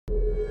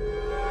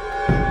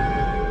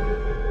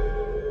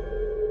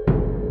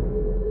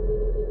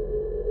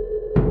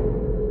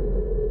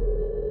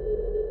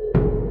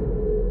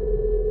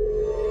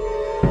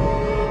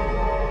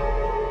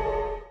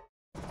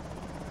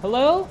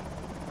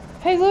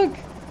Hey, look!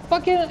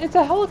 Fucking, it's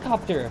a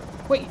helicopter!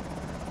 Wait!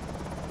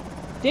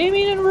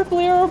 Damian and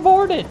Ripley are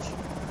aboard it!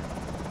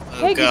 Oh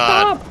Hey,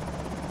 God.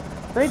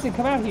 stop! Branson,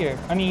 come out here.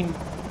 I mean,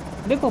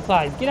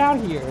 Nickelthighs, get out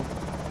here.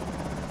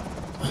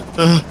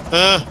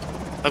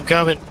 I'm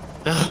coming.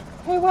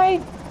 Hey,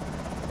 wait!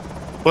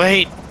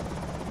 Wait.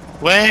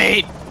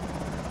 Wait.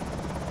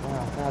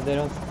 Oh God, they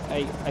don't.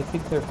 I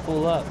think they're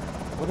full up.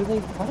 What are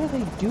they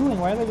doing?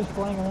 Why are they just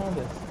flying around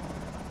us?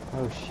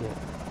 Oh shit.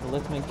 Well,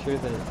 let's make sure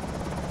that.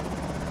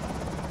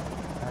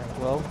 Alright,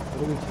 well, what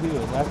do we do?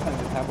 Last time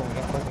this happened, we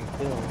got fucking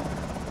killed.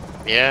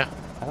 Yeah.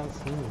 I don't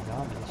see any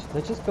zombies.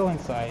 Let's just go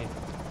inside.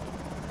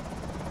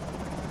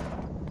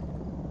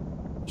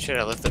 Shit,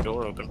 I left the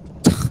door open.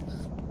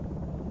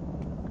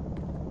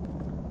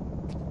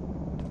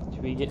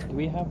 Do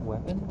we have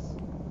weapons?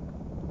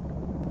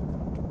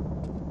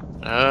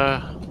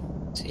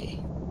 Let's see.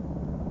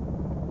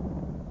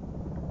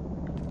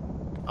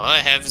 All I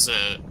have is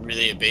a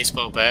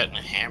baseball bat and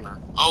a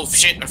hammer. Oh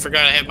shit, I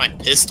forgot I had my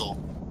pistol.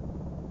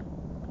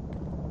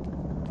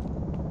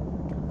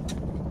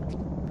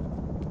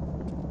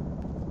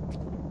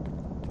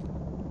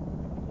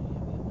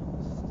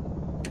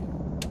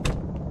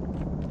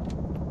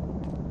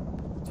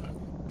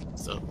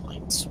 The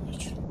light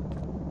switch.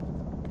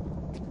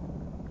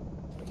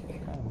 I'm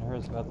kind of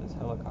nervous about this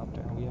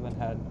helicopter. We haven't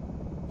had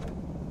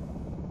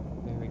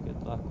very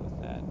good luck with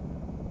that.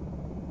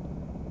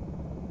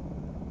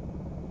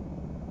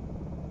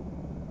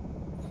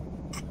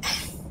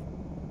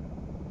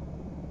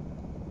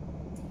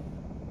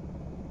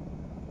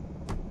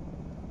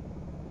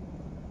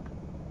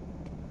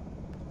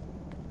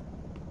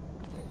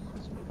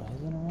 It's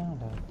buzzing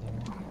around out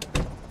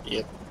there.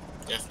 Yep,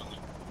 definitely.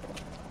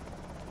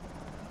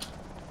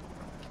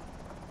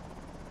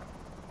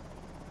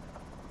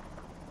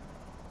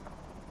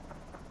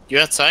 You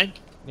outside?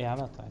 Yeah,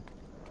 I'm outside.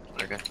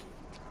 Okay.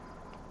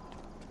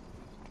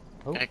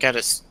 Oh, I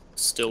gotta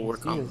still I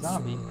work see a on.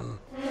 zombie.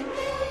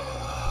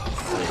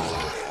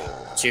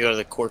 Did you go to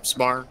the corpse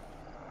barn?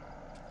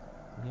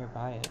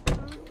 Nearby it.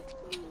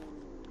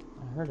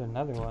 I heard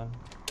another one.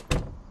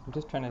 I'm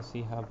just trying to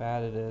see how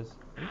bad it is.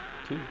 Ooh,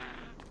 two.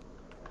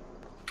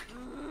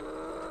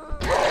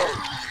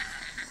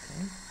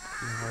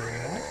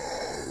 Okay.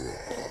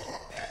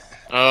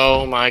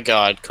 Oh my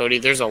God, Cody,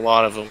 there's a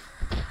lot of them.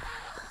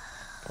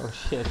 Oh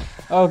shit.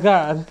 Oh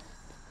God.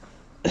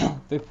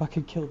 They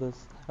fucking killed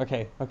us.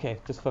 Okay, okay,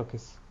 just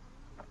focus.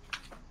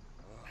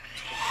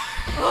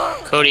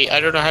 Cody,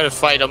 I don't know how to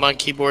fight. I'm on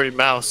keyboard and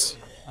mouse.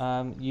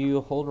 You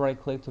hold right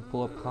click to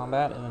pull up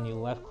combat, and then you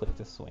left click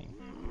to swing.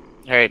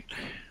 Alright.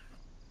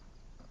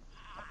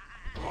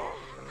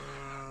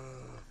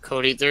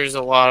 Cody, there's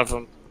a lot of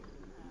them.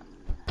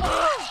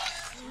 Oh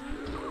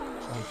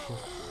shit.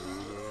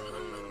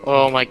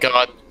 Oh my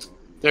God.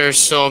 There are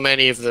so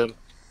many of them.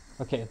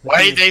 Okay.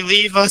 Why did they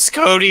leave us,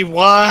 Cody?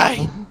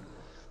 Why?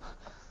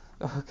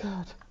 Oh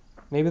God.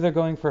 Maybe they're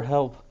going for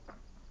help.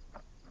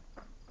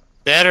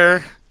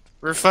 Better.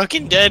 We're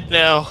fucking dead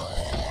now.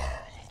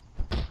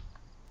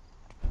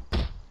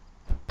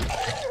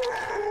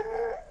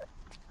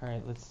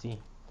 Alright, let's see.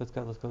 Let's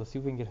go, let's go. Let's see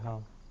if we can get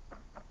home.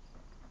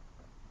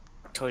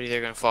 Cody, they're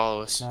gonna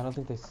follow us. No, I don't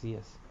think they see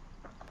us.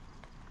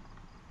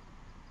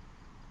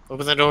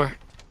 Open the door.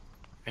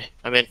 Okay,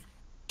 I'm in.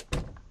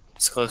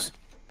 It's close.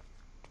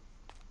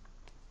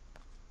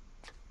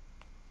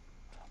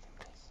 I don't think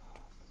they saw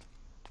us.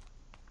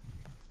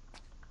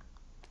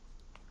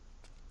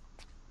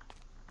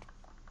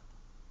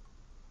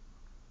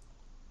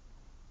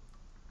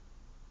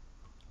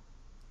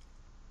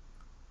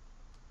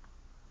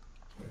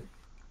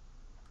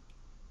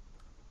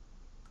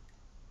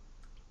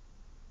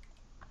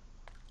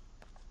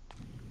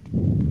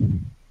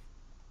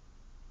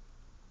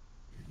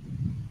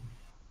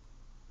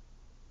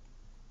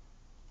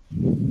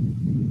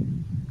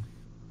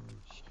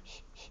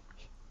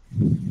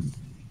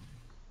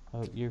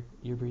 Oh,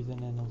 you're breathing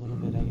in a little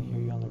bit. I can hear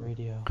you on the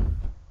radio.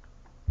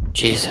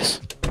 Jesus.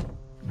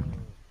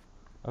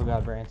 Oh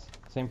God, Brance.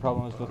 Same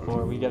problem as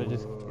before. We gotta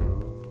just...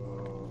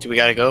 Do we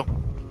gotta go?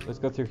 Let's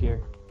go through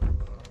here.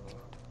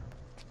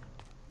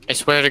 I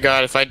swear to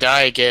God, if I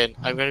die again,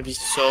 I'm gonna be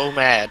so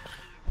mad.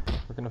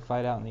 We're gonna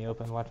fight out in the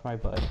open. Watch my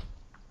butt.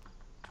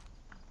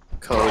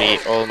 Cody,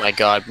 oh my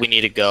God, we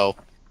need to go.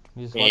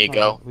 You just We watch need to my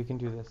go. butt. We can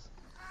do this.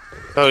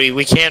 Cody,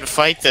 we can't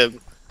fight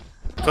them.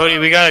 Cody,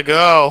 we gotta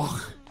go.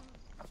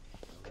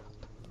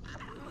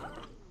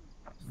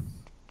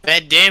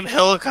 That damn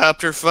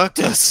helicopter fucked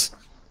us.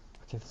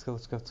 Okay, let's go,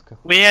 let's go, let's go.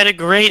 We had a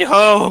great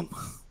home.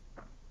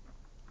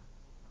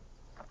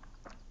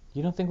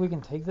 You don't think we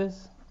can take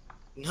this?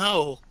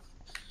 No.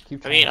 Keep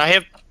I trying. mean,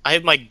 I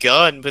have my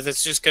gun, but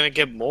it's just gonna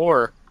get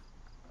more.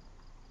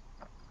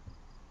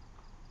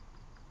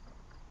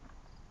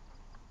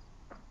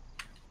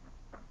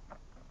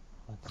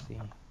 Let's see.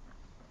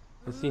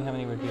 Let's see how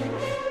many we're dealing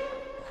with.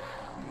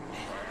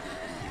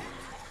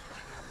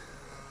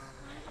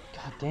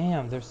 God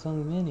damn, there's so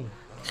many.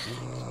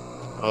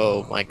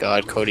 Oh my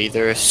God, Cody,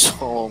 there are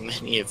so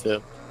many of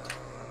them.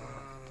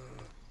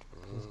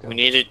 Let's go. We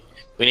need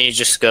to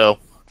just go.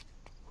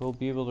 we'll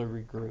be able to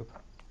regroup.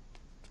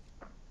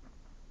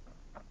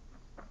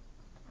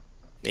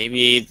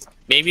 Maybe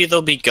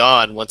they'll be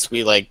gone once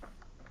we, like,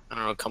 I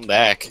don't know, come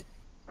back.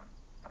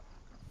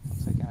 1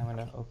 second, I'm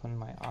gonna open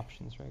my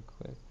options right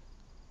quick.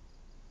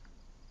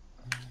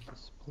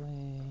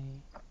 Display.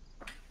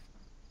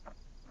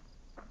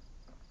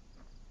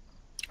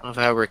 I love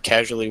how we're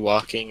casually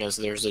walking as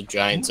there's a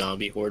giant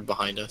zombie horde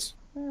behind us.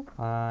 We're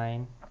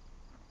fine.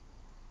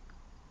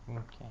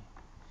 Okay.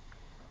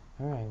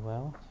 Alright,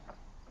 well.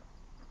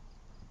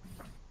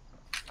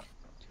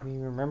 Do we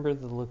remember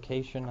the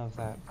location of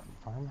that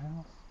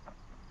farmhouse?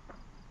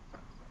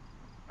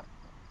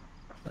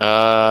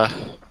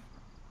 I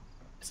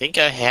think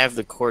I have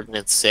the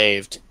coordinates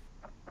saved.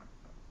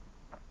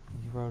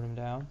 You wrote them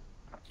down?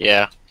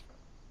 Yeah.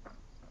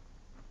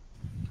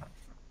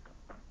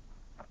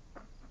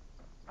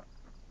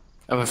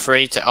 I'm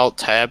afraid to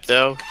alt-tab,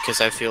 though,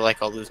 because I feel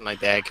like I'll lose my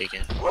bag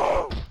again.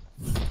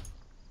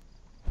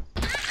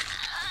 I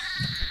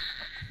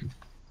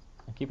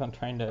keep on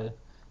trying to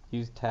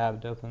use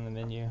tab to open the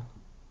menu.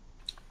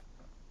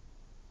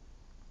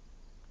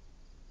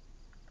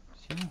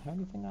 Does she not have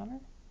anything on her?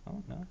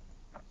 Oh, no.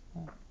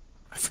 Oh.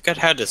 I forgot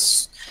how to...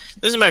 This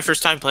is my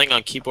first time playing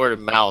on keyboard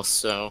and mouse,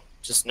 so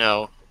just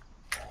know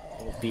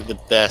it will be the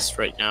best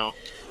right now.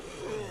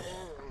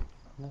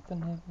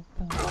 Nothing.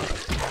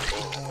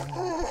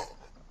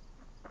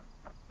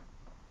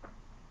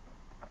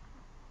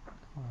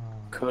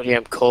 Cody,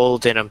 I'm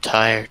cold and I'm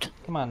tired.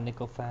 Come on,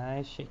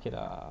 Nickelthighs, shake it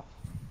off.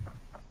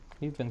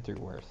 You've been through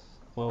worse.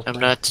 Well, I'm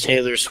not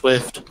Taylor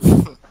Swift.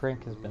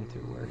 Frank has been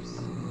through worse.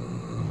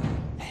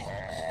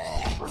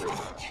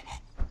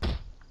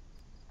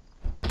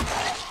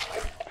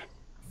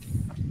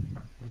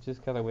 We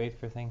just gotta wait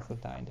for things to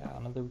die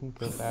down, and then we can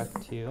go back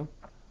to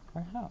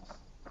our house.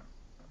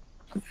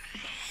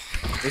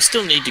 We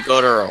still need to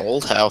go to our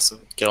old house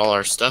and get all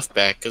our stuff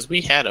back, because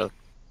we had a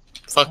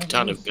fuck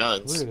ton of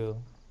guns. True.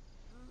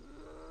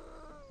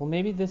 Well,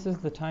 maybe this is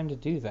the time to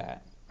do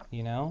that,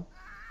 you know?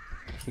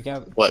 We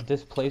got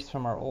displaced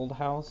from our old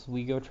house.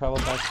 We go travel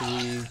back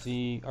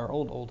to our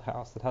old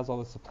house that has all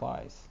the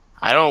supplies.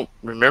 I don't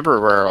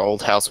remember where our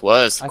old house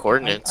was, the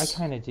coordinates. I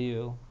kind of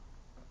do.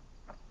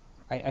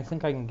 I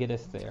think I can get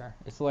us there.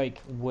 It's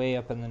like way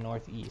up in the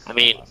northeast. I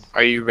mean,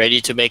 are you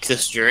ready to make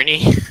this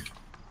journey?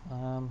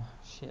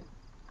 Shit.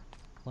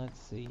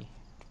 Let's see.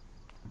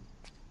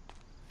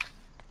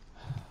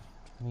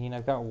 I mean,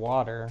 I've got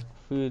water.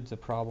 Food's a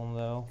problem,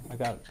 though. I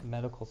got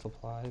medical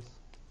supplies.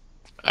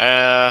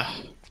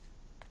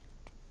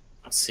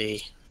 Let's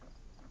see.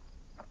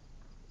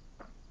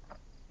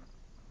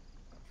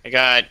 I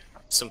got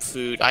some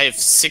food. I have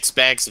 6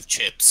 bags of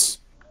chips.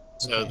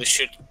 So okay.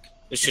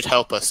 this should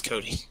help us,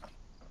 Cody.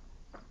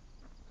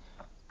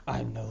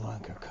 I'm no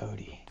longer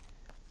Cody.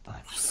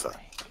 I'm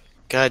Frank.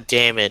 God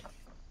damn it.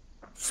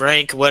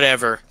 Frank,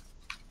 whatever.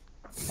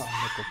 Come on,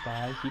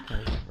 Nickelthighs, you can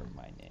remember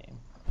my name.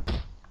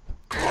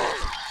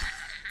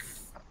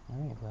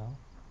 Alright, well.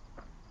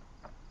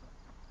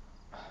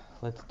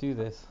 Let's do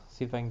this.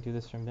 See if I can do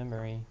this from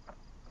memory.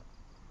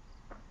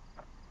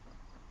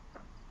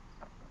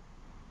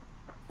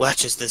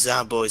 Watch as the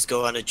Zomboys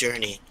go on a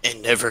journey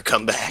and never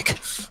come back.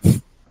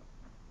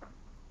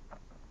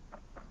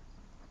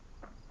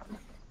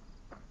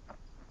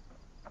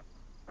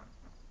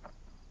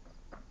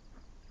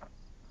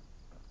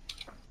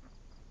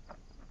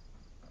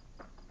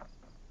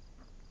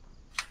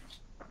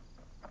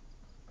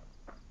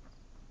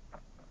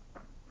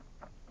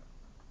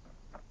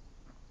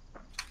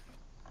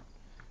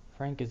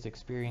 Frank is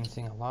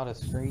experiencing a lot of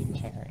screen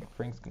tearing.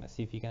 Frank's gonna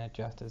see if he can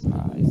adjust his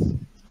eyes.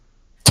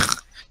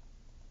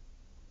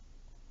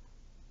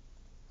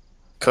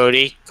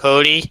 Cody,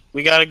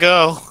 we gotta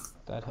go.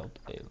 That helped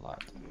a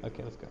lot.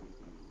 Okay, let's go.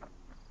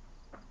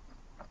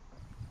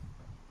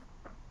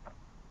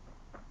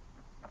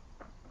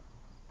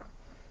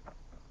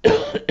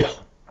 If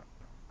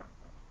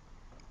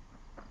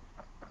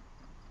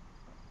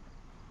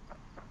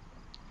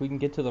we can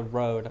get to the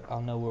road,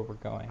 I'll know where we're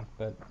going,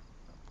 but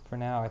for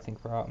now I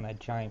think we're out in that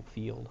giant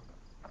field.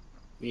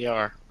 We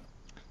are.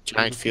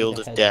 Giant field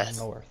of death.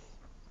 North.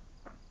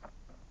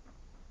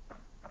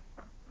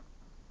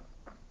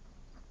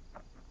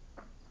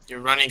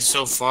 You're running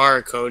so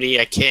far, Cody,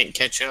 I can't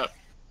catch up.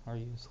 Are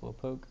you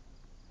slowpoke?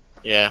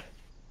 Yeah.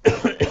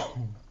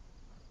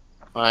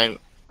 My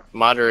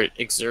moderate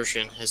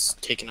exertion has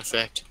taken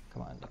effect.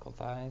 Come on,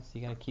 Nickelthighs,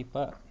 you gotta keep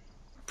up.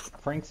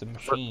 Frank's a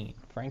machine.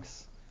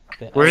 Frank's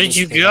the Where did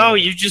you go?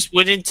 You just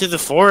went into the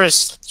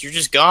forest. You're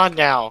just gone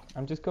now.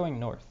 I'm just going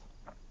north.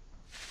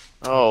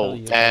 Oh,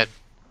 that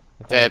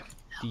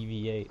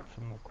deviate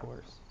from the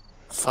course.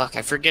 Fuck,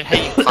 I forget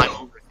how you climb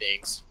over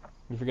things.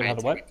 You forget how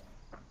to what?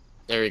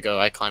 There we go,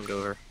 I climbed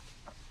over.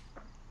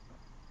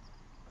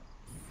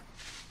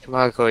 Come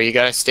on, Cody, you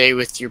gotta stay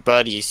with your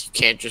buddies. You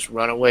can't just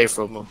run away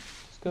from them.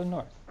 Just go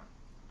north.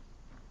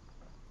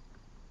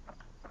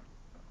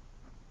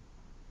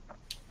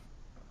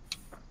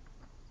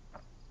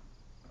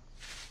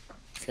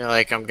 I feel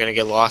like I'm gonna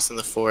get lost in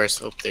the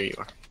forest. Oh, there you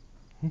are.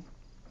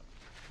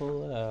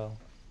 Hello.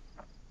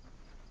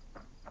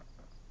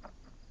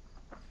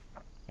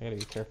 I gotta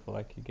be careful,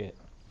 I could get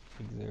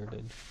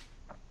exerted.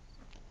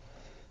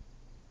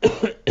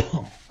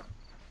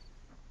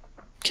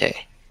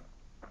 Okay.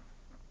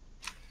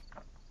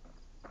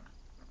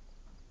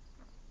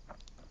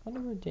 I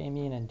wonder where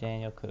Damian and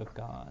Daniel could have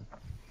gone.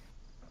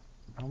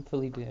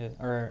 Hopefully,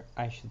 or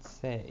I should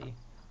say,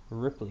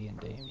 Ripley and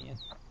Damian.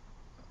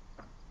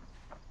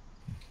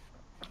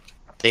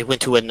 They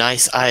went to a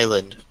nice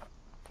island,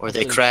 or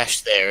they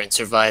crashed there and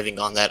surviving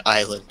on that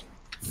island.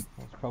 It's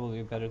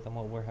probably better than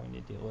what we're having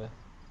to deal with.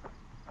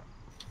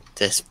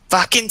 This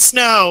fucking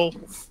snow!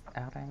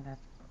 Out in the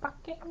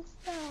fucking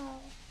snow!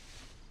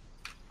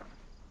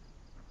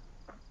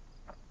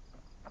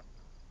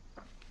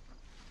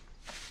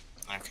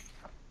 Okay.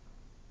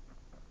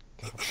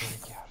 Gotta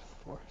break out of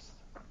the forest.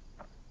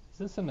 Is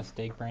this a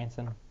mistake,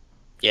 Branson?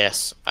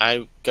 Yes,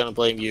 I'm gonna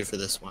blame you for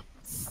this one.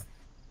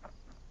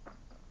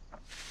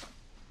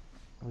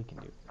 We can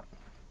do it.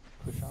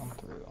 Push on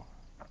through.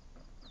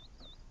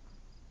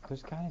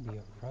 There's gotta be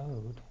a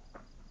road.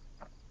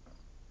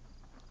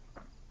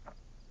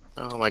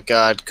 Oh my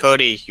god,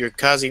 Cody, you're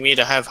causing me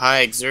to have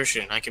high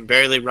exertion. I can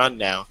barely run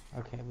now.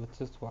 Okay, let's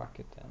just walk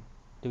it then.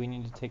 Do we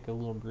need to take a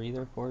little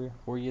breather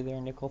for you there,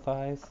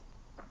 Nickelthighs?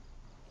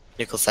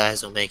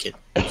 Nickelthighs will make it.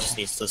 He just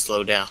needs to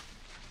slow down.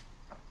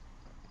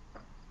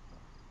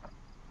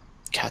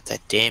 God,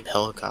 that damn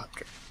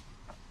helicopter.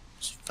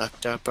 Just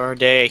fucked up our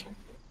day.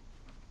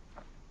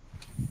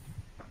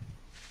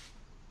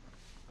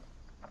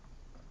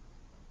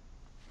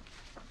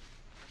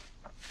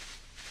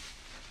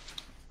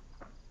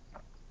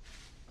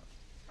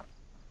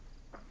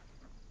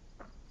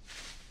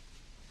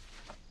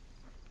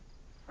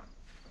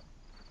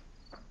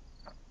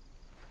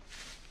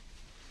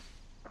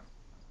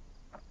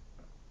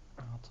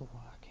 Lots of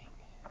walking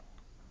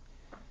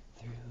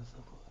through the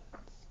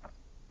woods.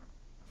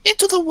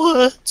 Into the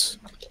woods!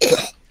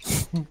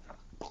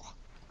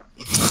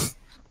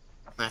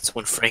 That's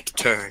when Frank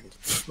turned.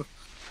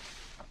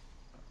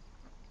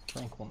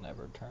 Frank will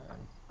never turn.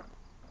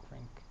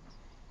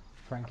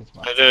 Frank is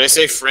my Did I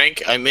say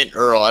Frank? I meant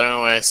Earl. I don't know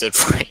why I said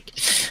Frank.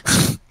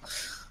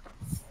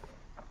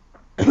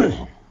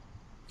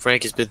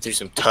 Frank has been through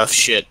some tough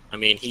shit. I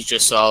mean, he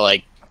just saw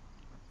like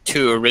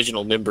 2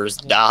 original members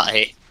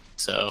die.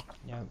 So.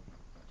 Yep.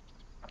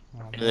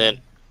 Oh, and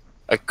then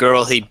a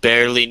girl he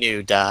barely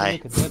knew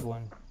die. Look, a dead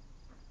one.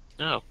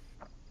 No.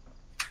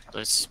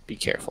 Let's be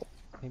careful.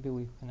 Maybe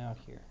we've been out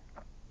here.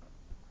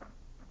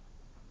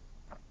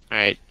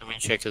 Alright, I'm gonna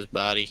check his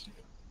body.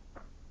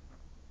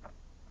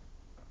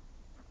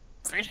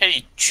 I forget how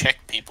you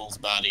check people's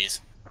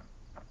bodies.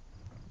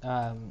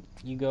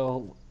 You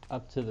go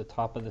up to the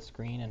top of the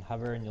screen and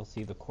hover and you'll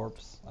see the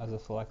corpse as a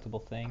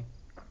selectable thing.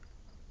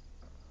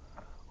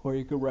 Or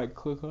you can right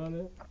click on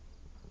it.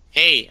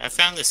 Hey, I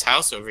found this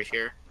house over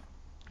here.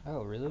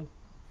 Oh, really?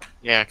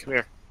 Yeah, come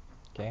here.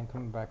 Okay, I'm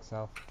coming back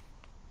south.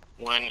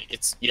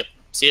 Yep,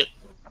 see it?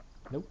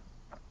 Nope.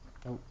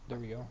 Oh, there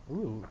we go.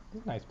 Ooh,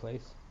 this is a nice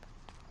place.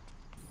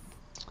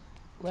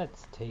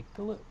 Let's take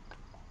a look.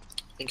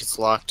 I think it's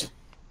locked.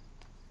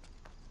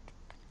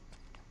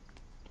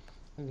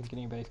 I don't think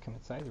anybody's come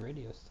inside. The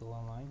radio's still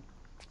online.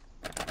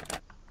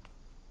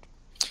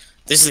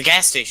 This is a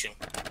gas station.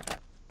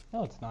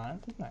 No, it's not.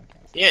 It's not a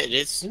gas station. Yeah, it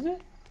is. Is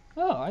it?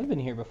 Oh, I've been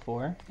here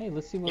before. Hey,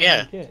 let's see what we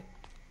can get.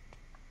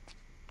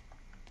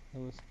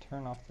 Let's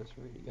turn off this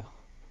radio.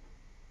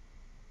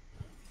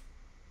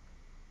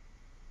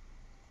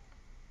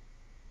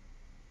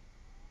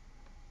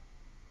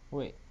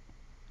 Wait.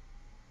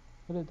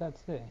 What did that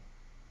say?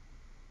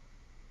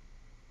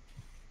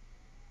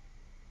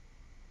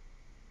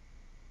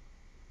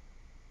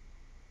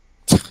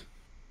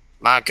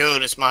 My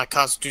God, it's my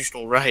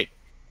constitutional right.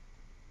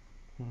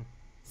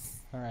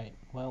 Alright,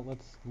 well,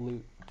 let's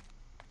loot.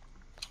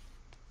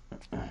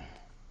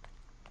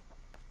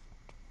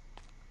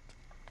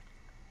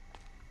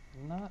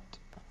 Not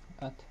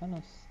a ton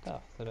of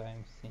stuff that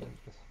I'm seeing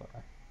this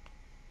far.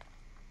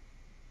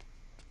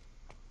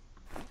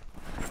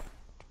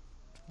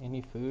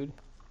 Any food?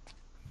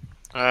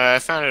 I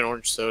found an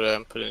orange soda.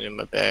 I'm putting it in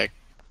my bag.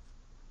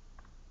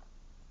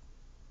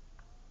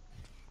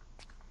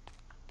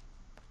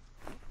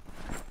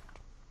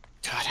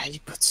 God, how do you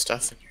put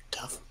stuff in your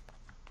duffel?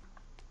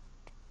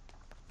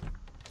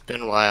 It's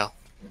been a while.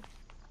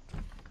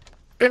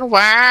 Been a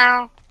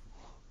while.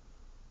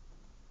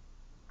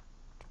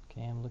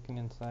 Okay, I'm looking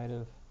inside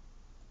of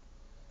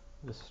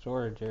the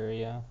storage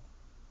area.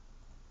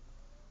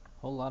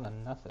 Whole lot of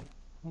nothing.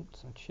 Oh,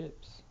 some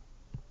chips.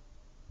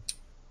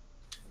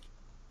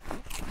 Go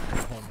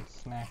ahead and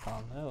snack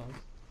on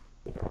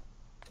those.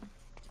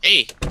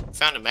 Hey,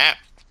 found a map.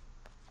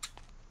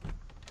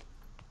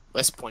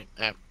 West Point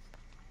map.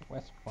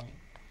 West Point.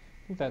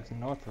 I think that's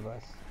north of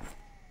us.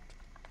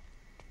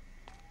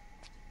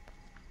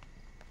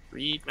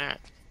 Read map.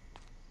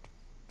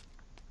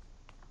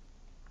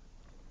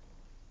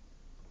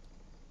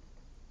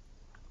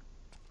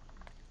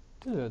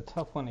 This is a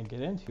tough one to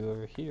get into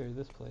over here,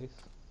 this place.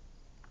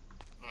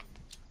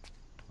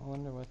 I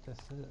wonder what this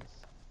is.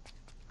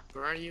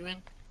 Where are you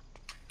in?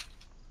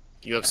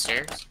 You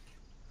upstairs?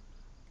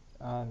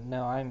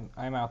 No,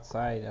 I'm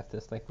outside at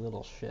this like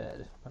little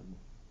shed. But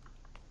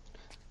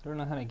I don't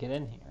know how to get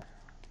in here.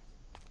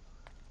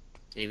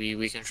 Maybe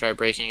we can try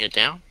breaking it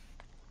down?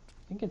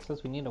 I think it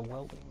says we need a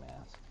welding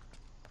mask.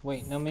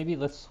 Wait, no, maybe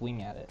let's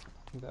swing at it.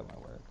 I think that might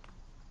work.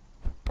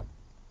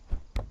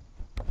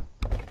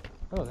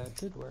 Oh, that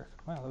did work.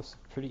 Wow, that was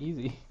pretty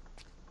easy.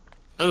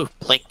 Oh,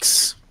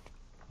 planks.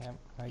 Yep,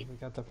 we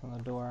got that from the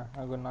door.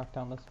 I'll go knock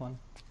down this one.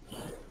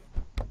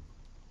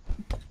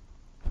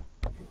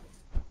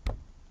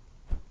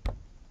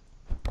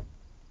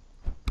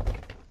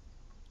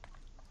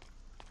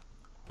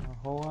 A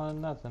whole lot of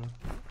nothing.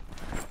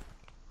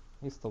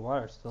 At least the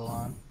water's still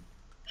on.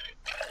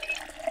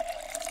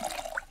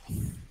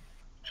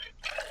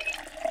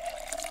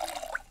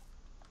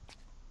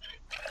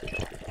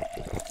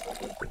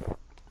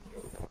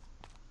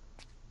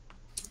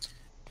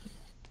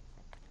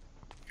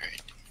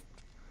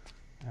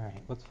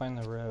 Alright, let's find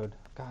the road.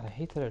 God, I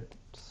hate that it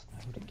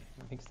snowed again.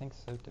 It makes things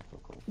so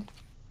difficult.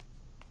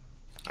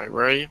 Alright,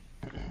 where are you?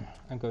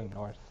 I'm going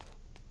north.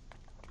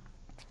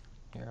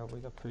 Here, I'll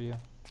wait up for you.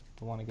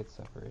 I want to get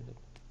separated.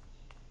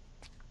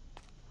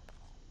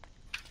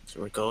 So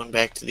we're going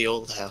back to the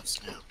old house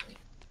now.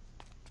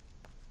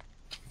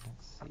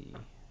 Let's see.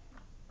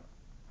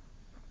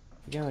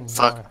 We're going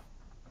Fuck. north.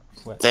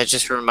 What? That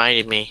just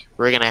reminded me.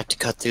 We're gonna have to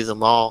cut through the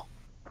mall.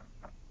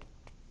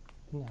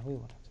 No, we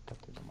won't have to cut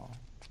through the mall.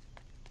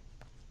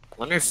 I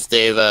wonder if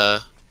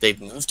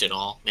they've moved it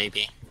all,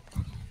 maybe.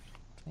 I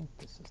think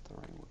this is the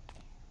right way.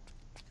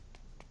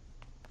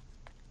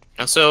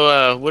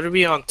 Also, what are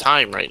we on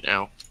time right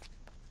now?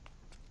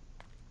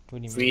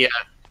 What do you mean?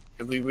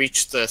 Have we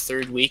reached the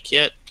 3rd week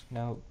yet?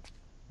 No,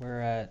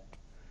 we're at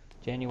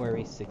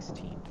January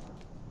 16th.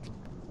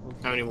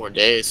 How many more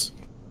days?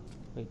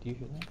 Wait, do you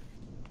hear that?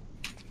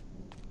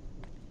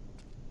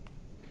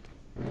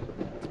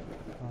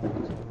 Oh,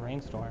 it's a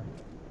rainstorm.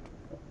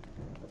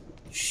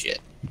 Shit.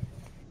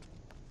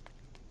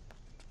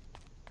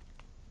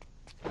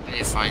 I need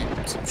to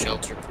find some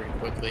shelter pretty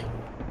quickly.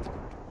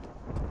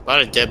 A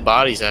lot of dead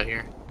bodies out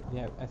here.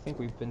 Yeah, I think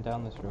we've been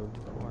down this road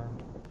before.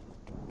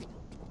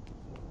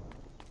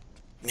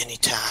 Many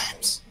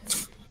times.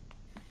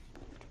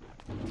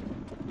 Are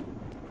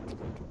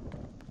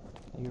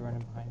you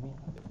running behind me?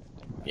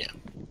 Yeah.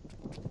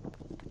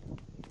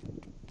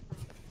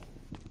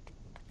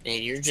 Hey,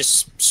 you're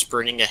just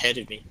sprinting ahead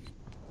of me.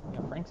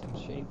 Yeah, Frank's in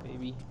shape,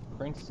 baby.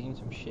 Frank's seen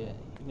some shit.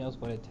 He knows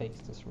what it takes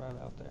to survive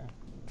out there.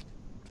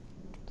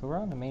 So we're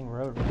on the main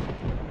road right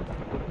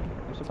now.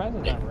 I'm surprised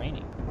it's not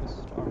raining. This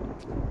storm.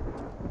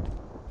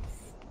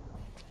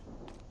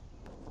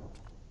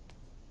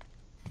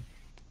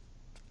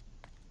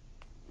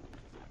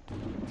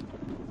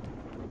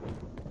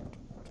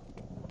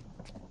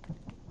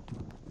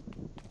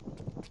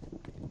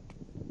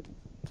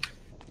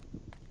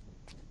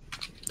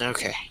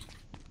 Okay.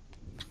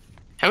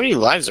 How many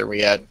lives are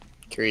we at?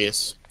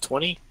 Curious.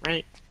 20,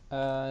 right?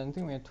 I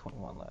think we had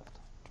 21 left.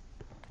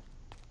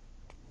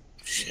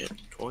 Shit,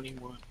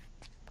 21.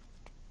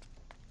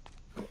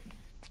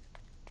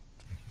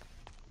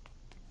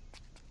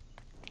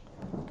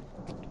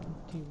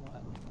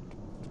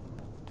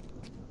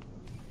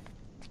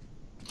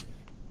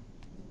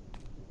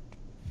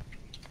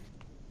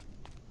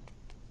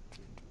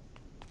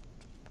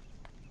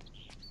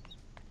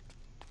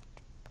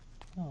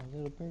 Oh,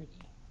 little birdie.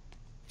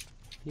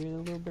 You hear the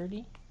little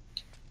birdie?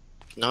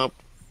 Nope.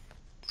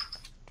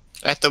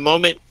 At the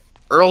moment,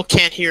 Earl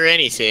can't hear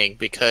anything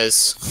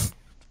because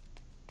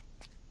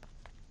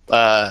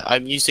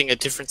I'm using a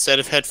different set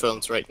of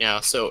headphones right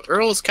now. So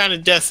Earl's kind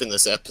of deaf in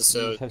this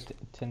episode. You have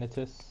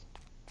tinnitus?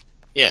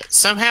 Yeah,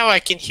 somehow I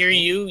can hear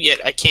you,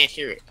 yet I can't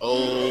hear it.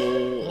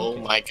 Oh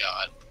my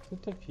god.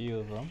 Just a few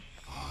of them.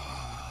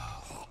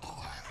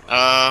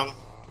 No,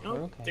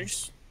 okay.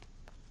 There's...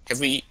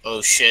 Have we...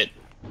 Oh shit.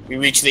 We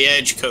reached the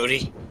edge,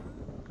 Cody.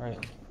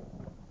 Right.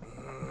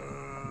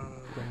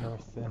 Go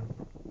north then.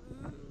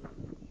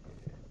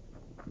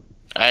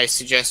 I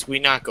suggest we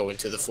not go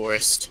into the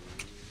forest.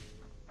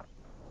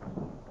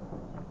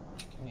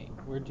 Wait,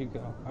 where'd you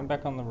go? I'm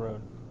back on the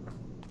road.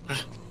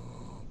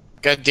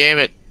 God damn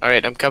it.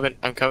 Alright, I'm coming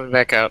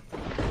back out.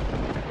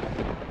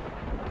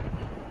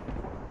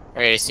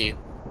 Alright, I see you.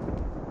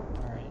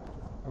 Alright.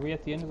 Are we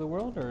at the end of the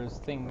world, or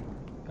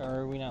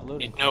are we not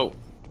loading? No.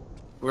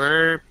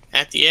 We're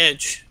at the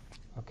edge.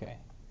 Okay.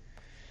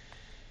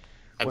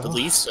 I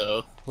believe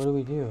so. What do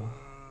we do?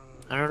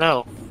 I don't know.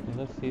 Okay,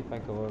 let's see if I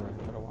go over and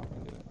try to walk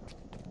into it.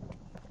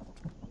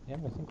 Yep,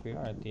 I think we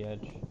are at the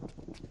edge.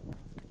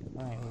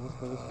 Alright, well, let's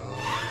go this way.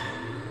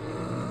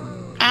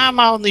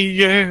 I'm on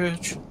the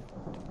edge.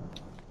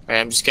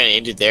 Alright, I'm just gonna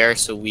end it there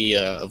so we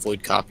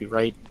avoid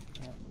copyright.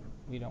 Yeah,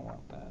 we don't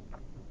want that.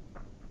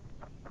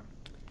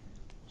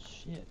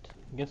 Shit.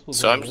 I guess we'll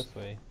So go this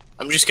way.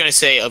 I'm just gonna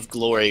say of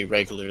glory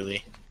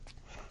regularly.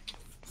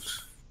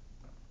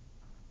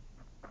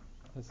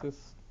 Is this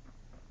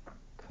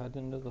cut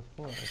into the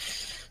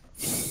forest?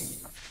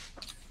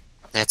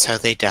 That's how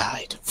they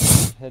died.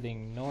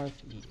 Heading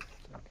northeast.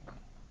 Okay.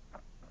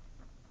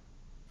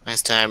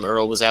 Last time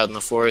Earl was out in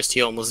the forest,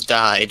 he almost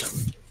died.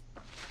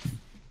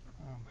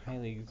 I'm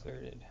highly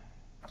exerted.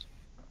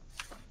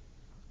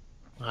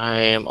 I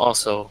am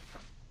also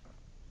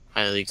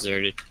highly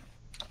exerted.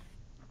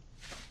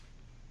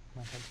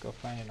 Might have to go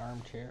find an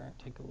armchair and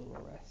take a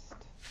little rest.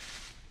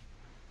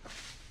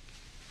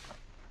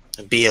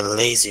 And be a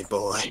lazy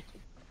boy.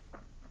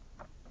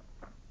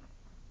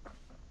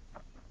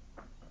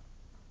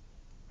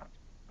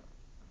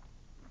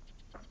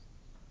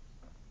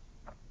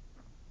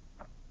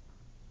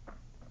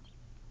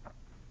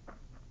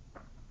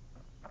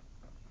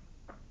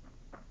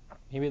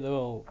 Maybe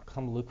they'll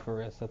come look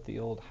for us at the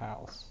old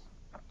house.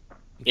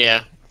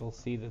 Yeah. They'll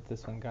see that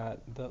this one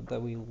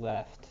that we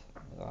left.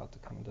 They'll have to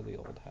come into the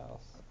old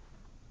house.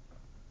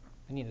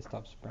 I need to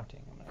stop sprinting.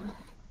 I'm gonna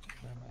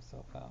wear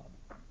myself out.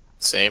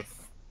 Same.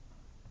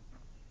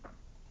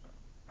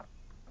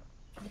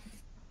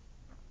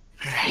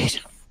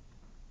 Alright.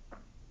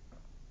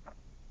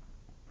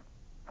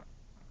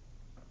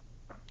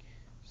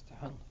 Just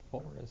out in the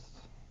forest.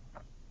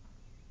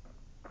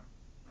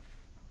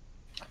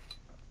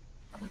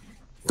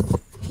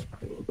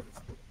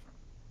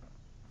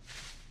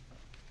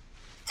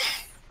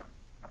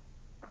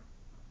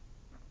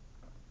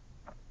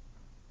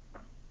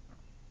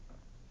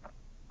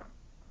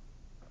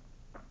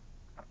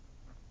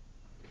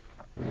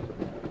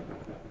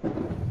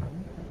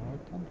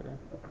 Thunder.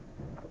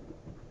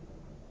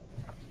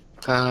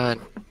 God.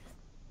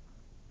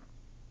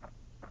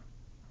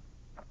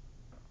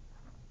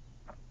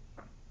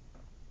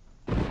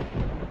 At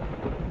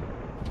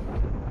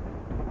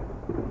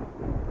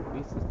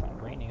least it's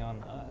not raining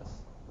on us.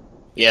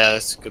 Yeah,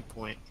 that's a good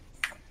point.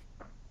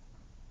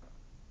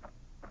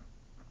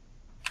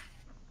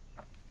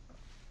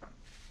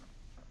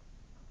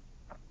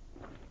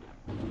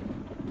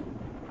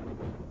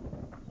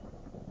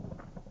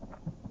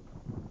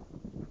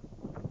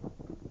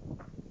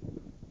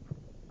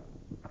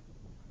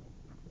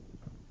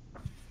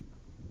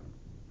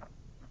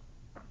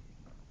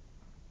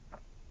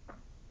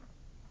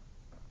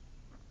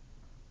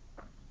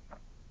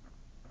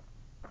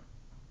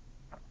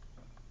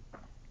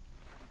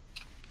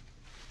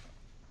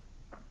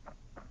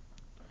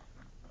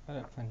 I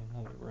gotta find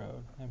another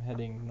road. I'm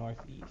heading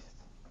northeast.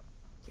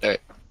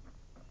 Alright.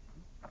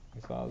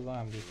 I saw a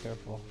zombie,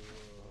 careful.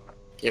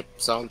 Yep,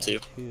 saw him too.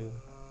 Two.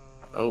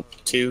 Oh,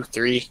 2,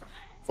 3,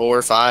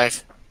 4,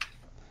 5,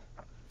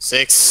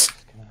 6.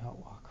 Just gonna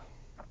outwalk.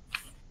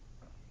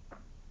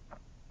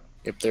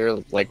 Yep, they're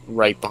like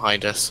right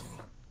behind us.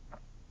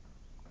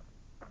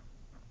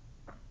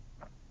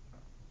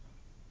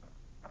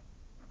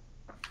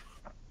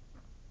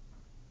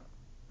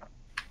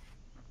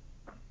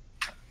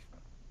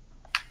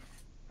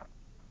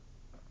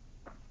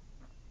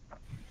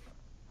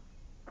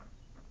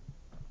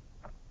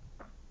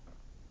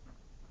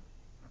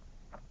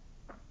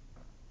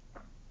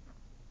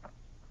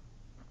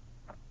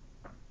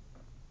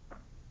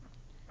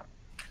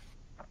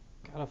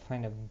 Gotta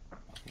find a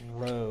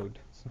road,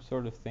 some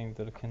sort of thing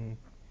that can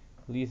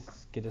at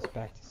least get us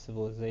back to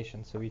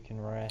civilization so we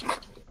can rest.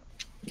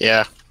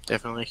 Yeah,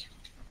 definitely.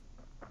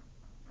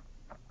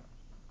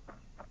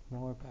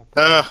 More pepper.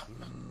 Uh,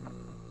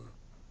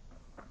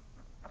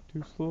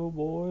 Too slow,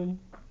 boy.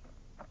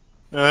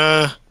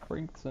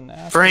 Frank's an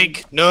athlete.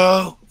 Frank,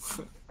 no!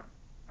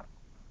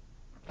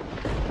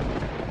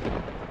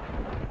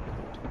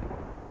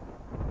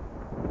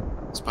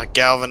 It's my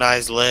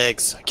galvanized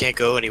legs. I can't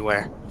go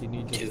anywhere. Do you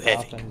need to Too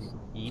stop heavy. and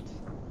eat?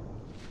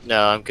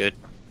 No, I'm good.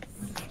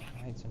 I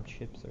had some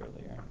chips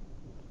earlier.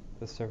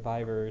 The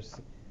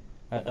survivors,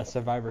 a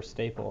survivor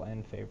staple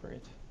and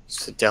favorite.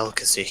 It's a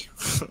delicacy.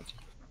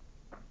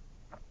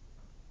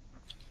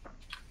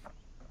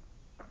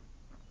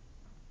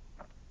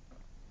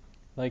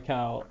 Like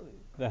how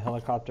the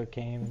helicopter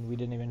came and we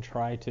didn't even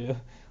try to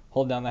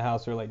hold down the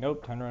house. We were like,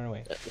 nope, time to run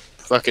away.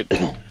 Fuck it.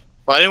 Well,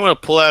 I didn't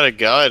want to pull out a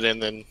gun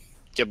and then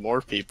get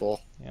more people.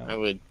 Yeah.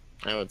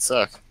 That would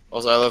suck.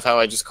 Also, I love how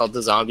I just called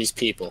the zombies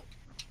people.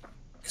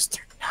 Because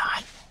they're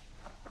not.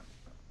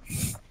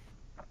 I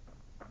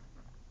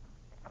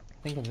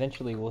think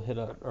eventually we'll hit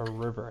a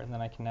river and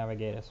then I can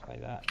navigate us by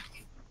that.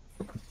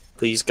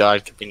 Please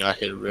God, could we not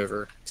hit a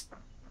river?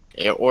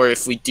 Yeah, or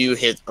if we do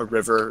hit a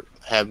river,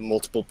 have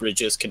multiple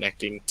bridges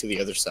connecting to the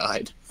other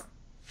side.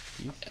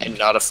 East? And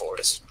not a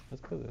forest.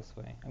 Let's go this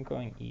way. I'm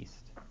going east.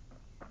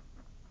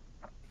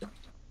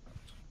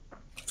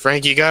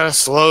 Frank, you gotta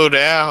slow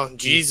down.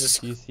 Jesus.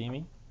 Do you see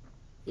me?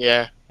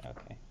 Yeah.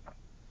 Okay.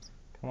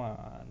 Come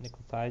on,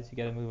 Nickelthighs, you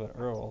gotta move at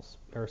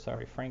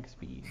Frank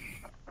speed.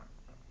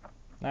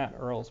 Not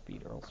Earl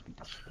speed. Earl speed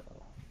is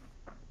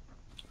slow.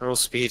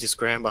 Earl's speed is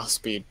grandma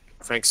speed.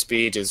 Frank's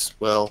speed is,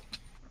 well,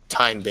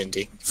 time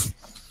bending.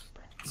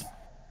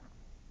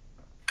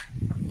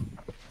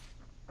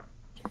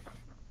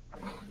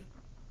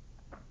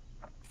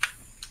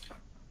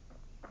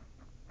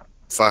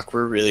 Fuck,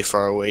 we're really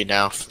far away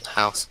now from the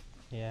house.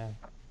 Yeah.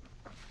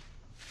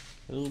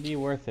 It'll be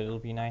worth it. It'll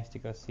be nice to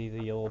go see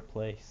the old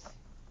place.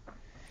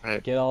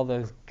 Right. Get all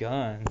those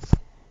guns.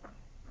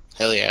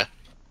 Hell yeah.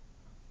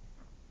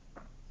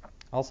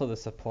 Also the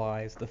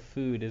supplies. The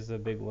food is a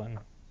big one.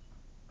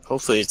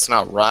 Hopefully it's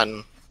not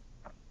rotten.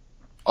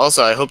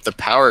 Also, I hope the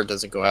power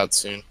doesn't go out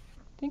soon.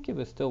 I think it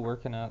was still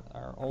working at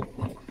our old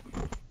place.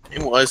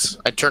 It was.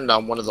 I turned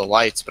on one of the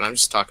lights, but I'm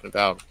just talking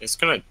about it's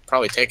gonna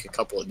probably take a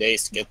couple of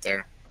days to get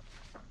there.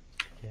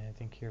 Yeah, I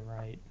think you're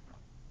right.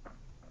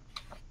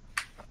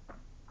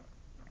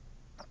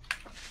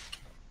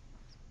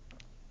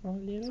 Oh,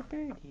 little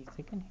birdies.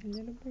 I can hear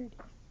little birdies.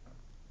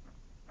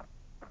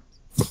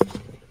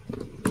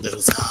 Little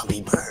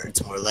zombie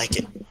birds, more like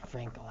it.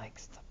 Frank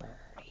likes the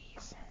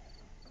birdies.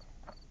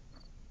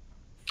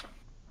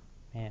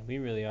 Man, we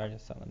really are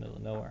just out in the middle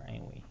of nowhere,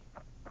 ain't we?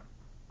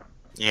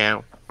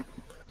 Yeah.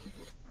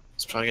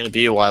 It's probably gonna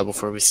be a while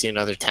before we see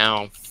another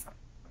town.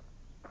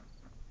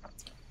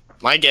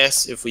 My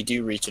guess, if we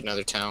do reach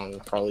another town, will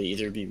probably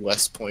either be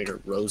West Point or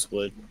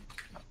Rosewood.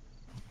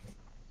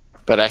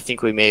 But I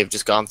think we may have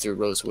just gone through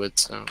Rosewood,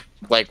 so...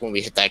 Like when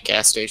we hit that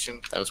gas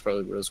station, that was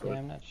probably Rosewood. Yeah,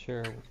 I'm not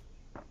sure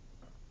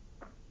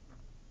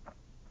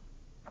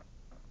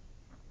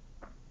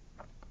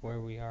where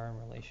we are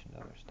in relation to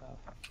other stuff.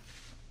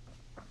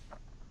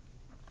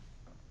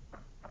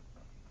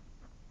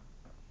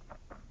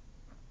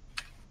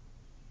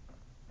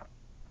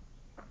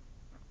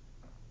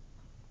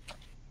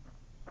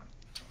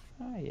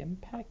 I am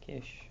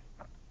peckish.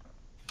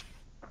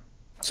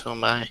 So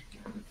am I.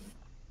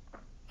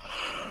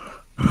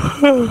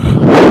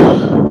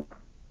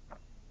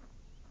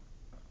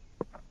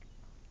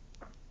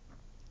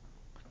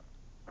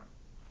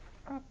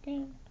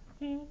 Rockin'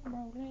 and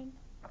rollin'.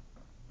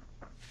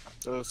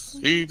 The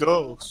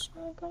seagulls.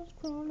 Seagulls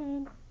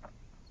crawling.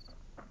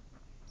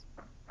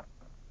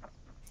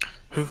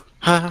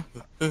 Ha,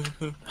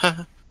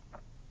 ha.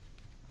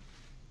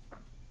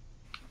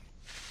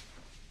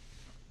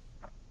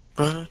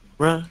 Run,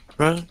 run,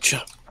 run,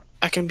 jump.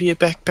 I can be a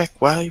backpack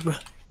while you run.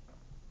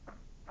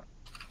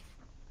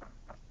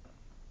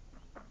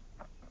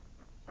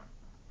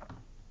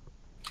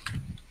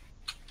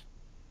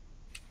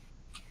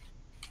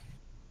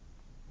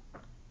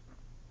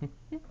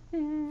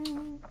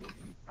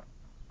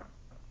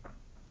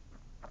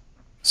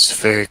 It's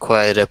a very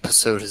quiet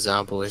episode of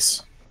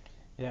Zomboys.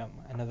 Yeah,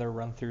 another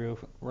run through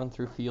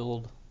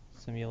field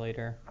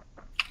simulator.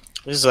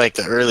 This is like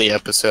the early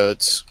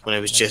episodes when it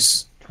was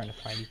just trying to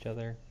find each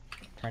other.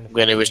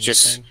 When it was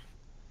just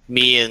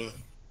me and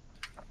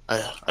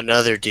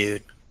another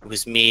dude. It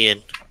was me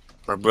and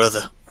my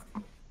brother.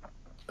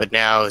 But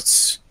now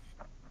it's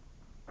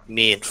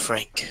me and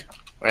Frank.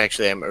 Or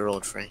actually, I'm Earl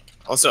and Frank.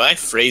 Also, I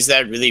phrased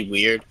that really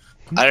weird.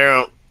 I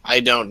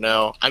don't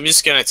know. I'm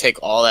just gonna take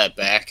all that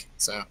back.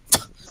 So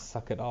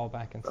suck it all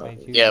back inside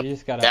you. Yeah, You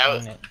just gotta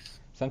own it.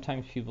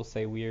 Sometimes people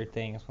say weird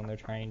things when they're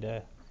trying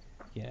to,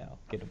 you know,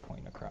 get a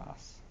point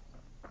across.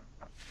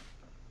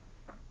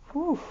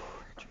 Whew,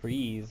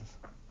 trees.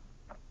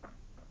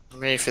 I'm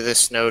ready for this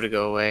snow to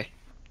go away.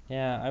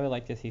 Yeah, I would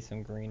like to see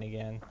some green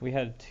again. We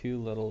had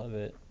too little of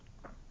it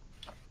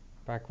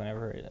back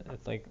whenever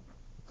it's like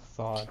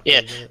thawed.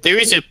 Yeah, there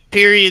was a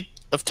period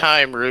of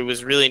time where it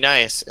was really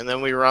nice, and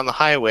then we were on the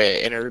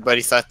highway, and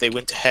everybody thought they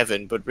went to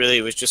heaven, but really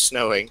it was just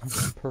snowing.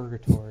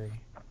 Purgatory.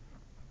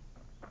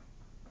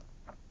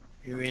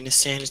 We were in a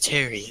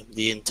sanitarium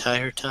the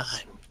entire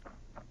time.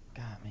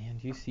 God, man,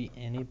 do you see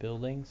any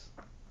buildings?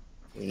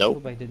 Nope. I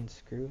hope I didn't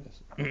screw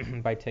us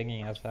by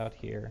taking us out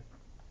here.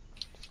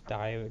 Just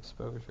die of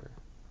exposure.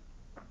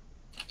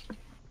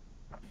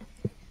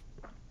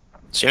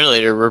 Sooner or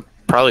later, we're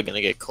probably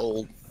gonna get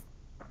cold.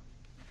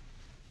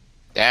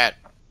 That,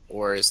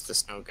 or is the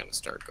snow gonna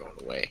start going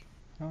away?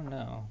 Oh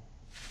no.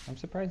 I'm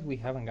surprised we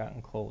haven't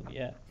gotten cold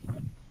yet. I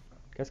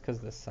guess because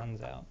the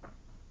sun's out.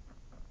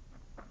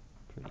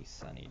 Pretty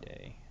sunny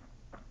day.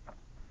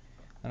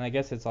 And I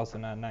guess it's also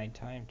not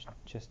nighttime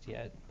just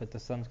yet, but the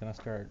sun's gonna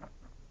start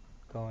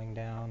going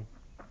down.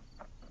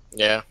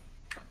 Yeah.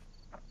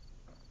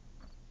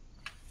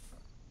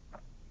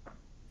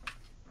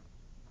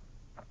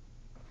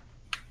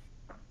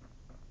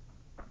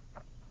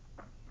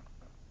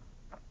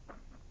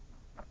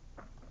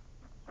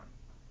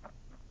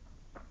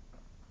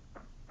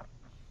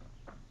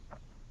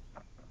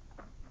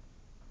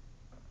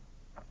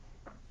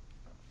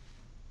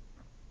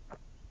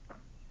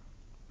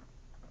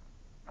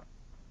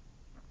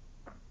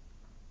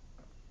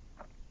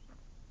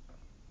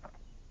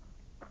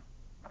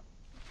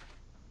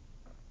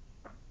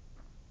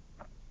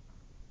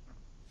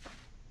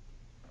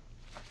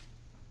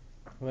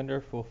 I wonder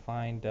if we'll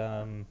find,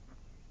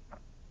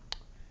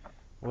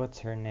 what's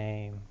her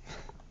name?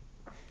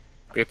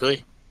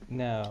 Ripley?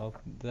 No,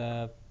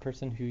 the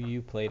person who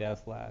you played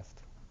as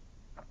last.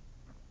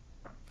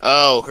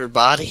 Oh, her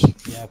body?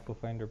 Yeah, we'll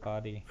find her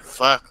body.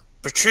 Fuck.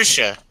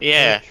 Patricia,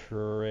 yeah.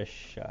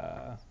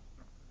 Patricia.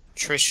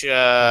 Trisha. I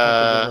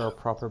have to give her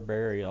a proper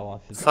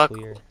burial if it's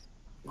clear.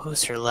 What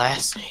was her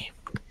last name?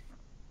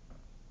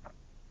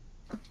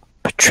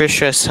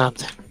 Patricia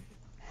something.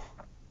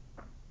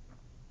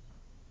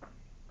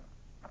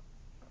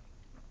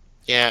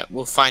 Yeah,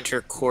 we'll find her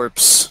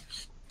corpse.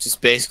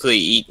 Just basically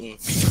eaten.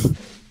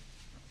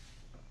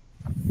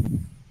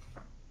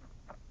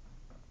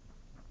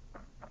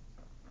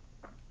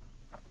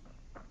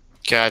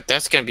 God,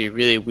 that's gonna be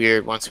really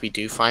weird once we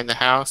do find the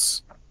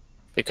house.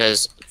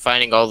 Because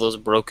finding all those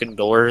broken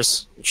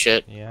doors and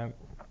shit. Yeah.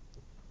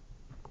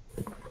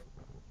 I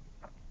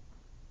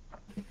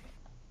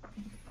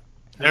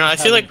don't know, I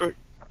feel like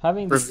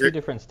having these two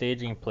different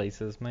staging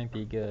places might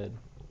be good,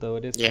 though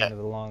it is kind of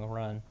a long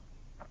run.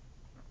 I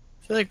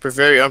feel like we're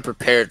very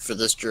unprepared for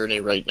this journey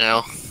right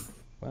now.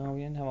 Well, we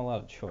didn't have a lot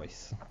of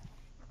choice.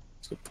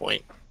 That's a good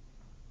point.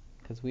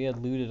 Because we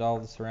had looted all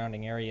the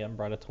surrounding area and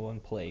brought it to one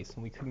place,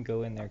 and we couldn't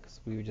go in there because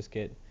we would just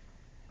get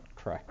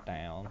tracked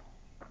down.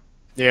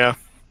 Yeah.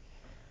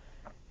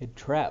 It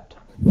trapped,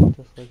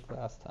 just like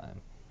last time.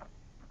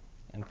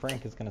 And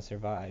Frank is gonna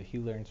survive. He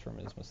learns from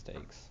his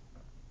mistakes.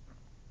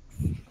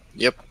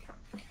 Yep.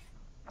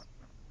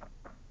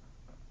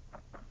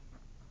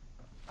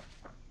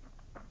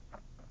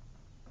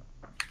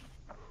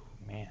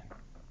 Man.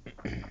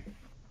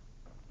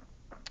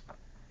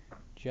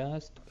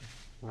 Just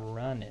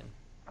running.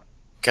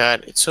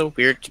 God, it's so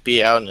weird to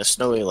be out in a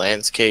snowy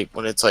landscape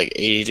when it's like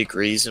 80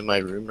 degrees in my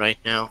room right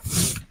now.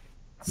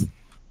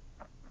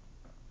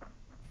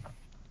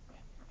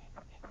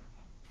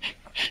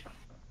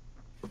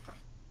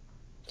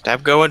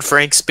 Stop going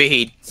Frank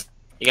speed.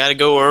 You gotta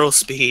go Earl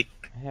speed.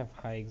 I have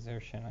high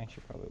exertion. I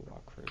should probably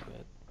walk for a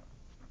bit.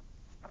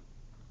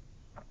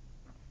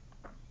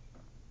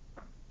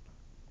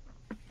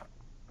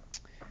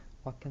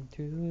 Walking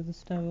through the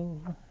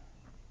snow,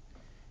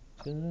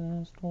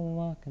 just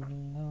walking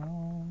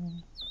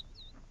along.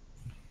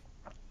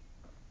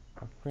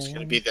 It's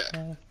gonna be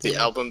the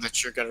album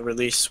that you're gonna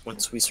release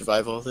once we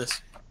survive all this.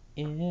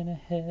 In a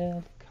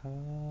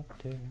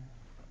helicopter.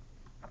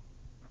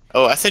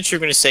 Oh, I thought you were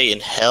gonna say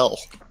in hell.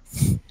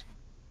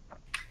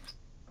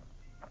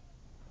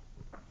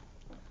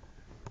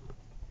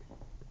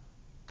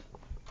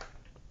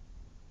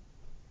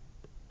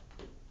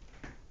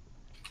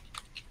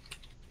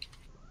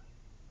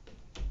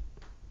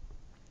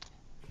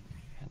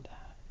 And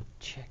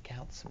check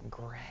out some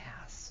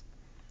grass.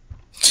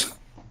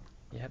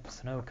 Yep,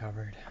 snow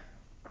covered.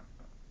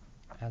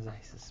 As I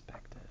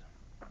suspected.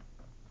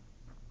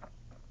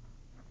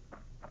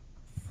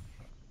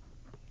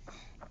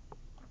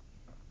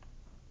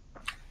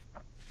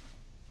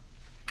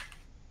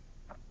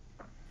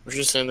 We're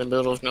just in the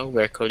middle of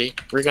nowhere, Cody.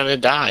 We're gonna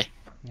die.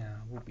 Yeah,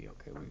 we'll be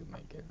okay. We can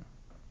make it.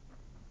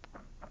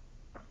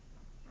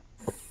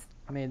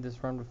 I made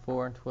this run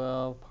before in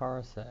 12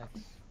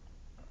 parsecs.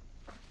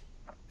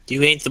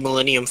 You ain't the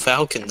Millennium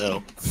Falcon,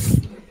 though.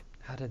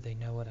 How did they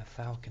know what a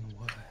falcon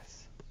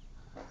was?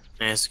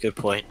 That's a good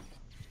point.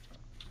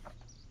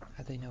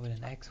 How'd they know what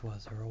an X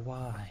was or a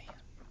Y?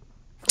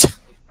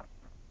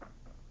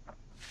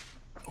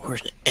 Or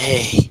an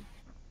A.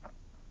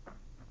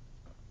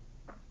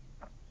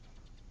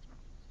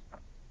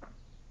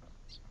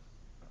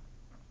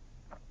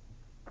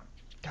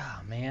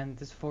 God, man,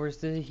 this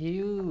forest is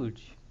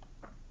huge.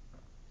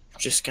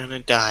 Just gonna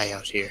die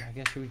out here. I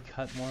guess should we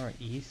cut more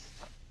east?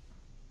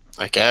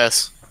 I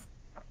guess.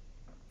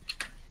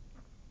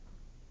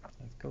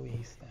 Let's go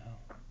east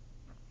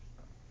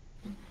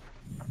now.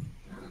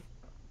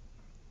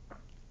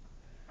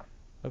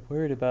 I'm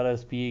worried about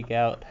us being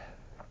out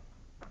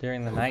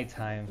during the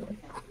nighttime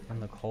in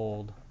the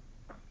cold.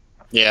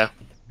 Yeah.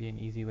 It'd be an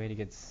easy way to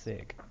get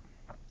sick.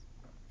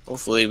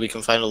 Hopefully we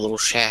can find a little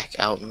shack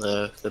out in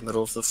the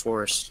middle of the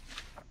forest.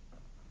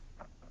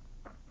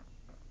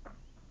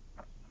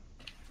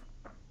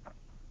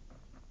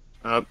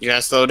 Oh, you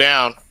gotta slow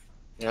down.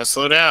 You gotta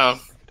slow down.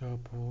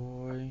 Good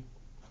boy.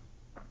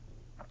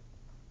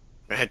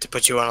 I had to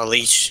put you on a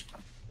leash.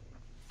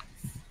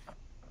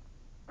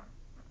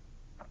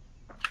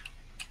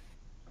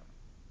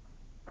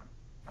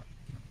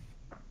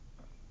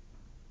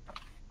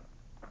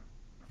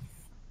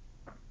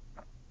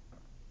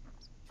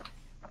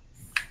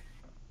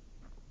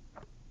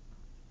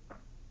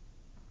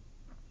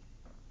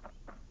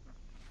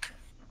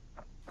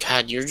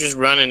 God, you're just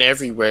running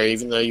everywhere,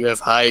 even though you have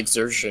high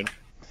exertion.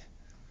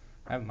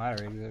 I have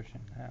moderate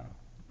exertion now.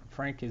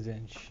 Frank is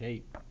in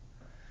shape.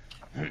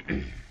 So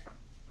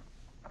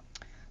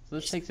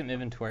let's take some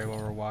inventory while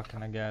we're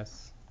walking, I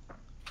guess.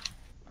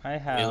 I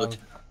have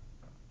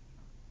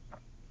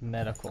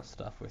medical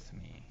stuff with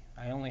me.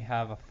 I only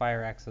have a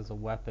fire axe as a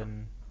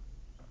weapon.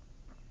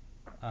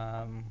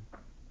 And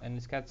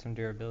it's got some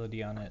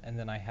durability on it. And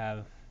then I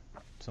have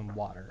some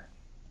water.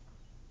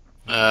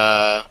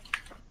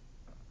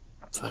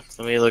 Fuck,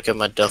 let me look at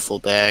my duffel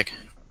bag.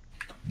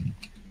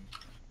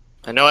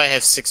 I know I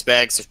have 6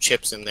 bags of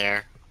chips in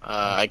there.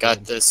 I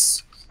got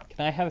this.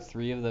 Can I have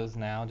 3 of those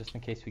now, just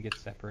in case we get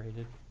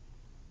separated?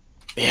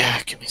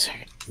 Yeah, give me a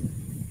second.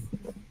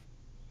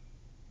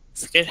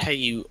 Forget how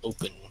you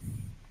open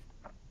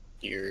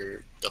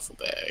your duffel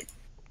bag.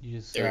 You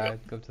just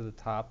go to the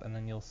top, and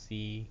then you'll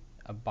see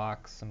a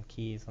box, some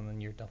keys, and then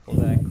your duffel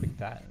bag. Click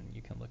that, and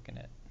you can look in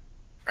it.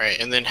 Alright,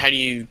 and then how do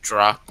you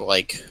drop,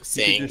 like, things?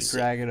 You can just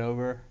drag it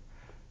over.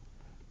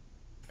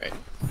 Right.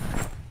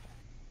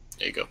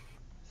 There you go.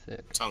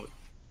 Sick. Sounds...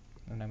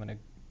 And I'm gonna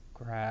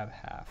grab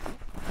half.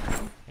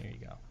 There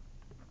you go.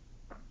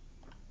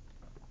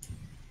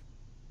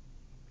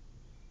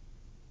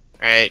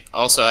 Alright,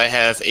 also I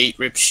have 8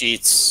 rib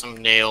sheets, some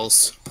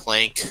nails,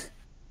 plank,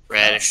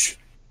 radish,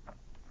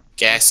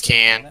 gas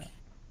can,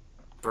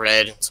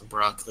 bread, and some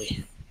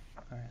broccoli.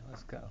 Alright,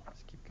 let's go.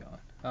 Let's keep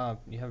going.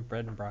 You have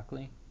bread and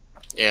broccoli?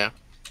 Yeah.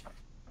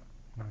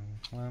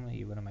 Well, I'm gonna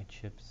eat one of my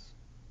chips.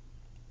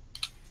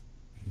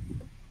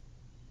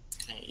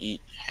 I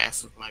eat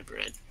half of my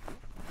bread.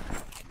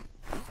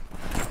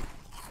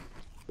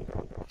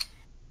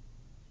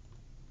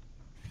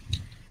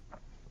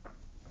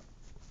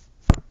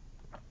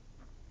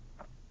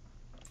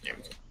 There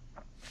we go.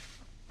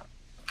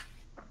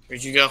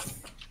 Where'd you go?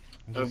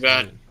 Oh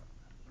god.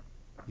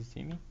 You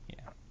see me? Yeah.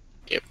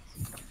 Yep.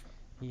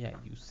 Yeah,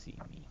 you see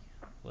me.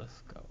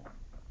 Let's go.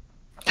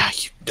 Ah,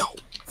 you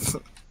don't.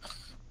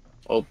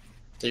 Oh,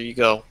 there you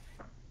go.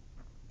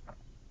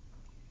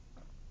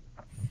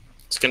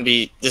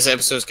 This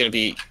episode's gonna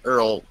be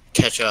Earl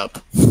catch up.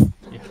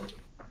 Yeah.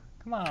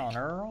 Come on,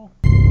 Earl.